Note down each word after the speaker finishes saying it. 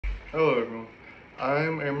Hello, everyone.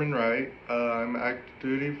 I'm Airman Wright. I'm active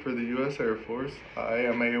duty for the U.S. Air Force. I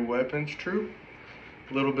am a weapons troop.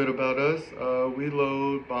 A little bit about us. We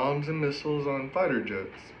load bombs and missiles on fighter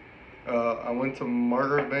jets. I went to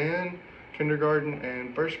Margaret Van, kindergarten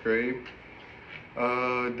and first grade.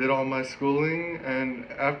 Did all my schooling, and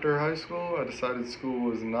after high school, I decided school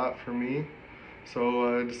was not for me,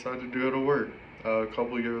 so I decided to go to work. A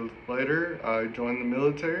couple years later, I joined the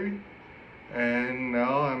military, and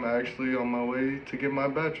now I'm actually on my way to get my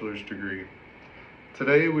bachelor's degree.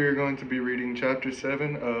 Today we are going to be reading Chapter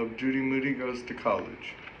 7 of Judy Moody Goes to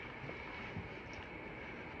College.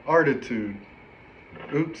 Artitude.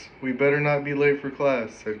 Oops, we better not be late for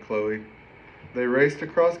class, said Chloe. They raced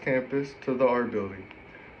across campus to the art building.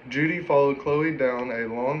 Judy followed Chloe down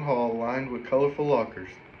a long hall lined with colorful lockers.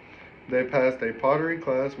 They passed a pottery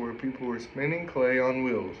class where people were spinning clay on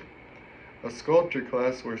wheels, a sculpture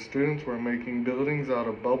class where students were making buildings out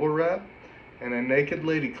of bubble wrap, and a naked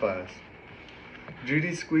lady class.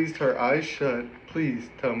 Judy squeezed her eyes shut. Please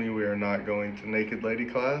tell me we are not going to naked lady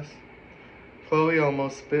class. Chloe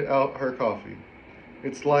almost spit out her coffee.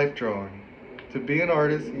 It's life drawing. To be an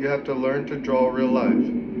artist, you have to learn to draw real life.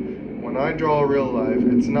 When I draw real life,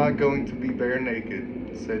 it's not going to be bare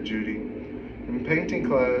naked, said Judy. In painting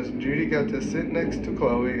class, Judy got to sit next to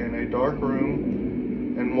Chloe in a dark room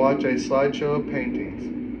and watch a slideshow of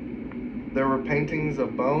paintings. There were paintings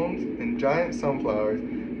of bones and giant sunflowers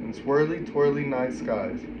and swirly, twirly night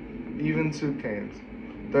skies, even soup cans.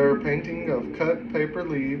 There were paintings of cut paper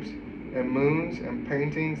leaves and moons and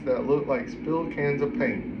paintings that looked like spilled cans of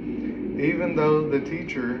paint. Even though the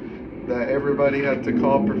teacher that everybody had to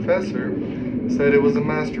call professor said it was a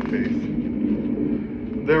masterpiece.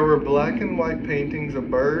 There were black and white paintings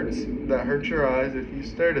of birds that hurt your eyes if you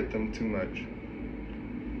stared at them too much.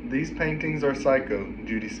 These paintings are psycho,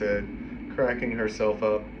 Judy said, cracking herself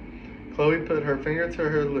up. Chloe put her finger to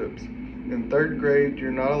her lips. In third grade,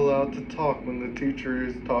 you're not allowed to talk when the teacher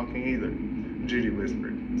is talking either, Judy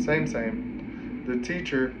whispered. Same. The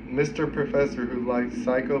teacher, Mr. Professor who liked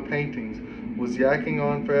psycho paintings, was yakking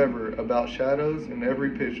on forever about shadows in every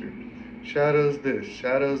picture. Shadows this,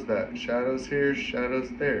 shadows that, shadows here, shadows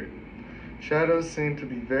there. Shadows seem to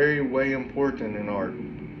be very way important in art.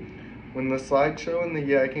 When the slideshow and the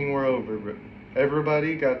yakking were over,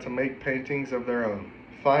 everybody got to make paintings of their own.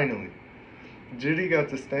 Finally, Judy got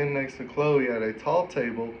to stand next to Chloe at a tall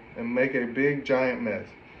table and make a big giant mess.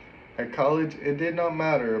 At college, it did not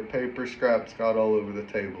matter if paper scraps got all over the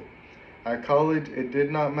table. At college, it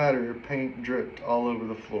did not matter if paint dripped all over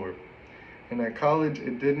the floor. And at college,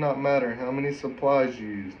 it did not matter how many supplies you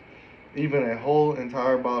used, even a whole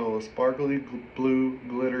entire bottle of sparkly blue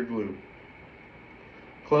glitter glue.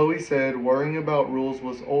 Chloe said worrying about rules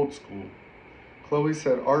was old school. Chloe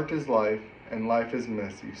said art is life, and life is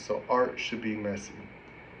messy, so art should be messy.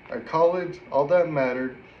 At college, all that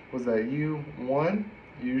mattered was that you, 1,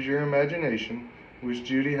 use your imagination, which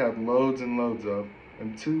Judy had loads and loads of,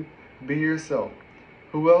 and 2, be yourself.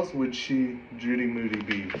 Who else would she, Judy Moody,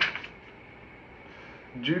 be?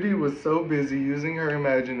 Judy was so busy using her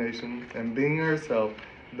imagination and being herself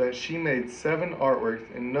that she made 7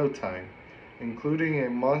 artworks in no time, including a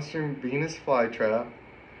monster Venus flytrap,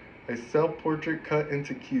 a self-portrait cut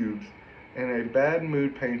into cubes, and a bad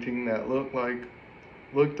mood painting that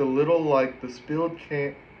looked a little like the spilled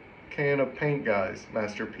can of paint guy's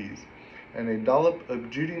masterpiece, and a dollop of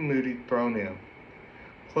Judy Moody thrown in.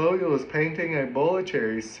 Chloe was painting a bowl of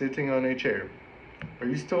cherries sitting on a chair. Are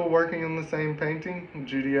you still working on the same painting?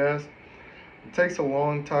 Judy asked. It takes a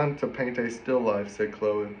long time to paint a still life, said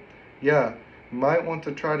Chloe. Yeah, you might want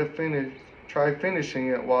to try finishing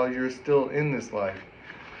it while you're still in this life.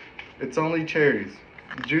 It's only cherries.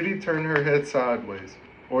 Judy turned her head sideways.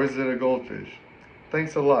 Or is it a goldfish?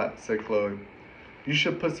 Thanks a lot, said Chloe. You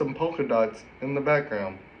should put some polka dots in the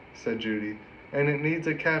background, said Judy, and it needs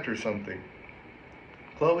a cat or something.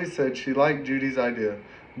 Chloe said she liked Judy's idea,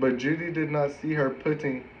 but Judy did not see her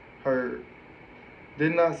painting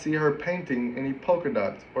any polka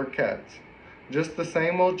dots or cats. Just the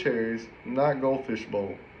same old cherries, not goldfish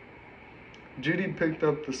bowl. Judy picked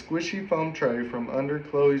up the squishy foam tray from under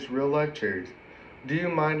Chloe's real-life cherries. Do you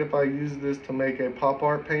mind if I use this to make a pop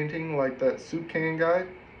art painting like that soup can guy?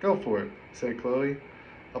 Go for it, said Chloe.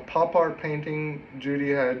 A pop art painting,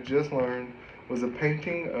 Judy had just learned, was a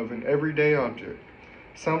painting of an everyday object.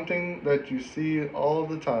 Something that you see all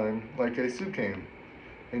the time, like a soup can,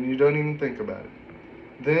 and you don't even think about it.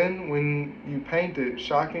 Then, when you paint it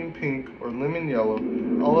shocking pink or lemon yellow,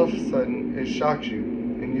 all of a sudden it shocks you,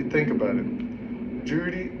 and you think about it.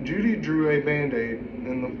 Judy drew a Band-Aid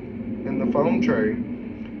in the foam tray,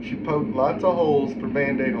 She poked lots of holes for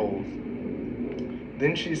Band-Aid holes.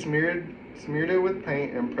 Then she smeared it with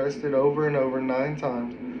paint and pressed it over and over 9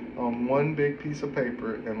 times on one big piece of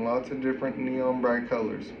paper in lots of different neon bright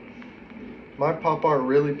colors. My pop art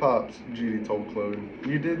really pops, Judy told Chloe.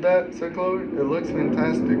 You did that? Said Chloe. It looks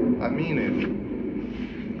fantastic. I mean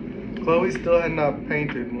it. Chloe still had not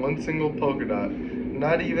painted one single polka dot,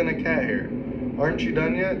 not even a cat hair. Aren't you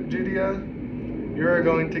done yet? Judy asked. You are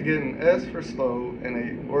going to get an S for slow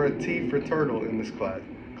or a T for turtle in this class.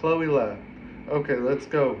 Chloe laughed. Okay, let's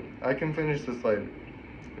go. I can finish this later.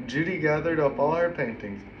 Judy gathered up all her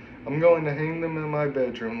paintings. I'm going to hang them in my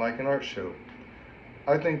bedroom like an art show.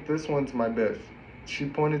 I think this one's my best. She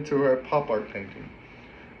pointed to her pop art painting.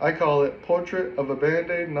 I call it Portrait of a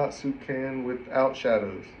Band-Aid Not Soup Can Without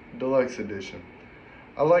Shadows, Deluxe Edition.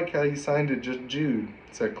 I like how you signed it just Jude,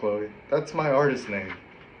 said Chloe. That's my artist name.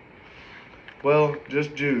 Well,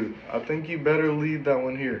 just Jude. I think you better leave that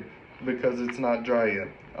one here, because it's not dry yet.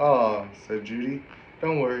 Ah, said Judy.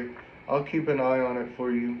 Don't worry. I'll keep an eye on it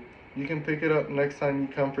for you. You can pick it up next time you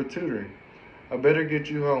come for tutoring. I better get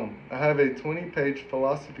you home. I have a 20-page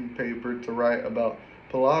philosophy paper to write about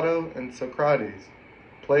Plato and Socrates.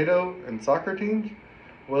 Plato and soccer teams?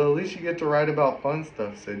 Well, at least you get to write about fun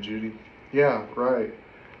stuff, said Judy. Yeah, right.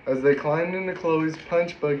 As they climbed into Chloe's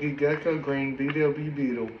punch buggy gecko green VW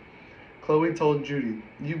Beetle, Chloe told Judy,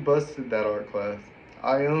 you busted that art class.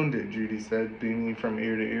 I owned it, Judy said, beaming from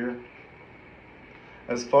ear to ear.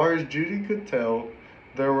 As far as Judy could tell,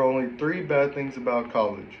 there were only 3 bad things about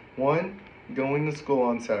college. 1, going to school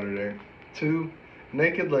on Saturday. 2,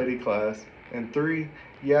 naked lady class. And 3,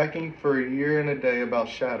 yakking for a year and a day about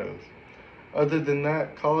shadows. Other than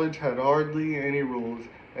that, college had hardly any rules,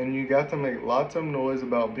 and you got to make lots of noise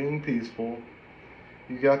about being peaceful.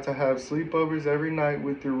 You got to have sleepovers every night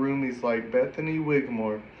with your roomies like Bethany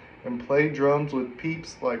Wigmore, and play drums with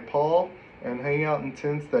peeps like Paul, and hang out in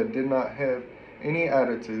tents that did not have any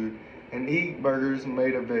attitude, and eat burgers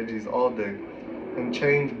made of veggies all day, and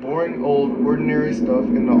change boring old ordinary stuff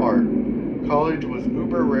into art. College was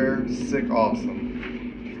uber rare, sick awesome.